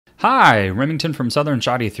Hi, Remington from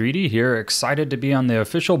SouthernShotty 3D here, excited to be on the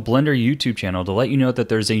official Blender YouTube channel to let you know that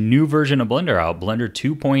there's a new version of Blender out, Blender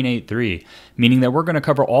 2.83, meaning that we're going to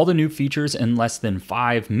cover all the new features in less than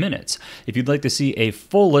 5 minutes. If you'd like to see a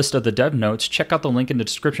full list of the dev notes, check out the link in the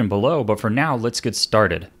description below, but for now, let's get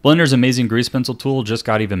started. Blender's amazing grease pencil tool just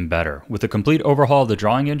got even better. With a complete overhaul of the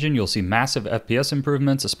drawing engine, you'll see massive FPS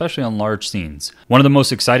improvements, especially on large scenes. One of the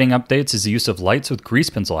most exciting updates is the use of lights with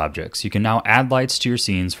grease pencil objects. You can now add lights to your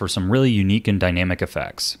scenes for some really unique and dynamic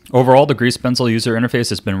effects. Overall, the grease pencil user interface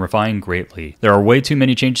has been refined greatly. There are way too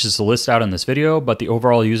many changes to list out in this video, but the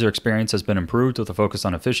overall user experience has been improved with a focus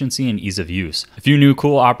on efficiency and ease of use. A few new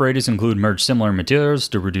cool operators include merge similar materials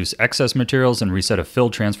to reduce excess materials and reset a fill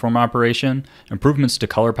transform operation, improvements to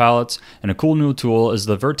color palettes, and a cool new tool is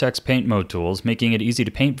the vertex paint mode tools, making it easy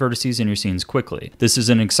to paint vertices in your scenes quickly. This is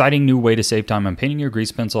an exciting new way to save time on painting your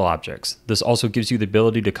grease pencil objects. This also gives you the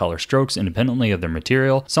ability to color strokes independently of their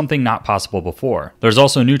material, something not possible before. There's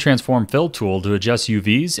also a new transform fill tool to adjust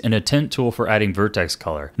UVs and a tint tool for adding vertex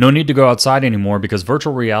color. No need to go outside anymore because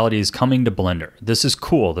virtual reality is coming to Blender. This is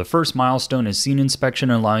cool. The first milestone is scene inspection,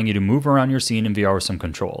 allowing you to move around your scene in VR with some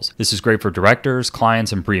controls. This is great for directors,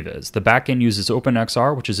 clients, and previs. The backend uses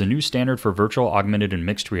OpenXR, which is a new standard for virtual, augmented, and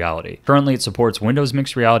mixed reality. Currently, it supports Windows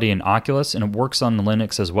Mixed Reality and Oculus, and it works on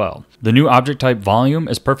Linux as well. The new object type volume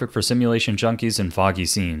is perfect for simulation junkies and foggy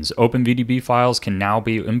scenes. OpenVDB files can now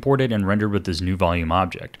be imported and rendered with this new volume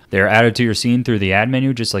object. They are added to your scene through the add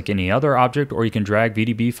menu just like any other object, or you can drag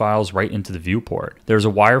VDB files right into the viewport. There's a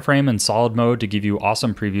wireframe and solid mode to give you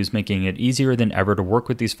awesome previews, making it easier than ever to work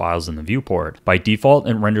with these files in the viewport. By default,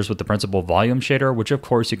 it renders with the principal volume shader, which of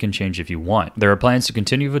course you can change if you want. There are plans to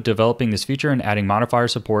continue with developing this feature and adding modifier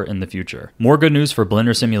support in the future. More good news for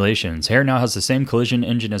Blender simulations. Hair now has the same collision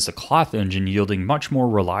engine as the cloth engine, yielding much more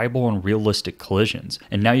reliable and realistic collisions.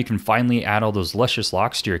 And now you can finally add all those luscious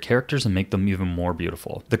locks to your characters and make them even more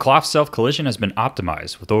beautiful. The cloth self-collision has been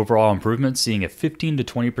optimized, with overall improvements seeing a 15 to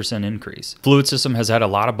 20% increase. Fluid System has had a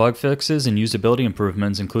lot of bug fixes and usability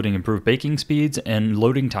improvements, including improved baking speeds and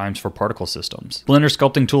loading times for particle systems. Blender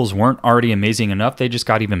sculpting tools weren't already amazing enough, they just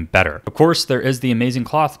got even better. Of course, there is the amazing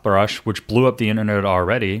cloth brush, which blew up the internet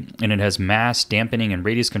already, and it has mass, dampening, and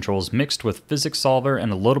radius controls mixed with physics solver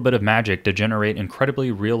and a little bit of magic to generate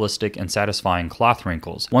incredibly realistic and satisfying cloth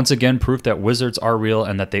wrinkles. Once again, proof that wizards are real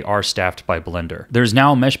and that they are staffed by Blender. There's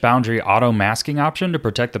now a mesh boundary auto masking option to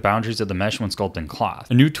protect the boundaries of the mesh when sculpting cloth.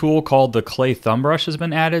 A new tool called the clay thumb brush has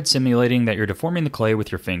been added, simulating that you're deforming the clay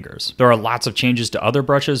with your fingers. There are lots of changes to other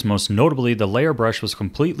brushes, most notably the layer brush was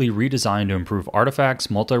completely redesigned to improve artifacts,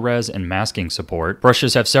 multi-res, and masking support.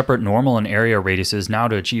 Brushes have separate normal and area radiuses now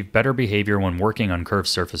to achieve better behavior when working on curved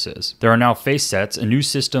surfaces. There are now face sets, a new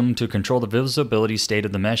system to control the visibility state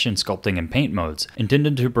of the mesh in sculpting and paint modes,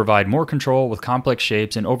 intended to provide more control with complex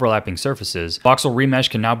shapes and overlapping surfaces. Voxel remesh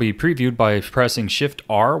can now be previewed by pressing Shift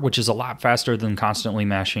R, which is a lot faster than constantly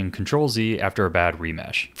mashing Ctrl Z after a bad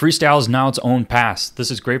remesh. Freestyle is now its own pass.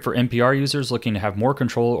 This is great for NPR users looking to have more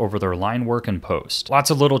control over their line work and post. Lots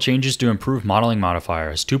of little changes to improve modeling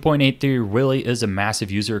modifiers. 2.83 really is a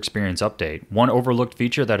massive user experience update. One overlooked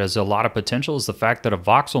feature that has a lot of potential is the fact that a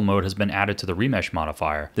voxel mode has been added to the remesh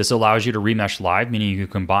modifier. This allows you to remesh live, meaning you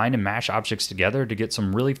can combine and mash objects together to get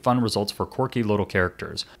some really fun results for quirky little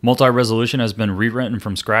characters. Multi-resolution has been rewritten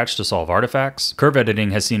from scratch to solve artifacts. Curve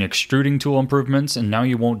editing has seen extruding tool improvements, and now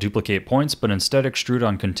you won't duplicate points, but instead extrude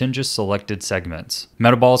on contiguous selected segments.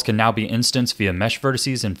 Metaballs can now be instanced via mesh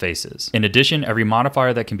vertices and faces. In addition, every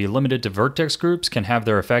modifier that can be limited to vertex groups can have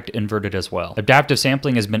their effect inverted as well. Adaptive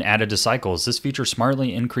sampling has been added to cycles. This feature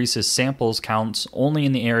smartly increases samples counts only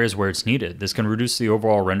in the areas where it's needed. This can reduce the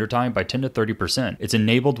overall render time by 10 to 30%. It's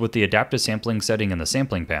enabled with the adaptive sampling setting in the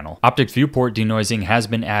sampling panel. Optic viewport denoising has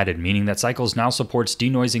been added, meaning that Cycles now supports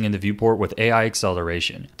denoising in the viewport with AI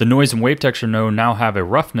acceleration. The noise and wave texture node now have a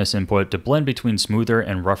roughness input to blend between smoother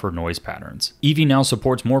and rougher noise patterns. Eevee now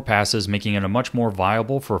supports more passes, making it a much more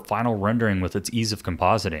viable for final rendering with its ease of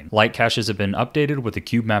compositing. Light caches have been updated with the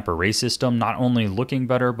cube map array system, not only looking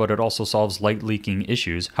better, but it also solves light leaking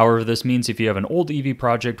issues. However, this means if you have an old Eevee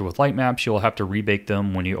project with light maps, you'll have to rebake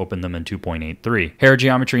them when you open them in 2.83. Hair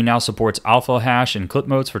geometry now supports alpha hash and clip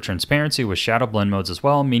modes for transparency with shadow blend modes as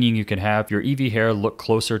well, meaning you can have your Eevee hair look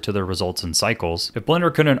closer to the results in Cycles. If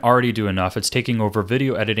Blender couldn't already do enough, it's taking over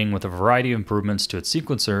video editing with a variety of improvements to its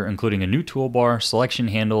sequencer, including a new toolbar, selection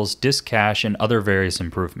handles, disk cache, and other various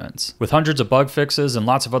improvements. With hundreds of bug fixes and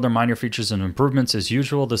lots of other minor features and improvements as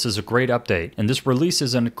usual, this is a great update, and this release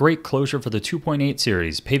is a great closure for the 2.8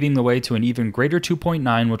 series, paving the way to an even greater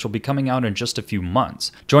 2.9, which will be coming out in just a few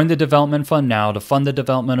months. Join the development fund now to fund the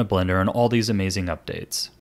development of Blender and all these amazing updates.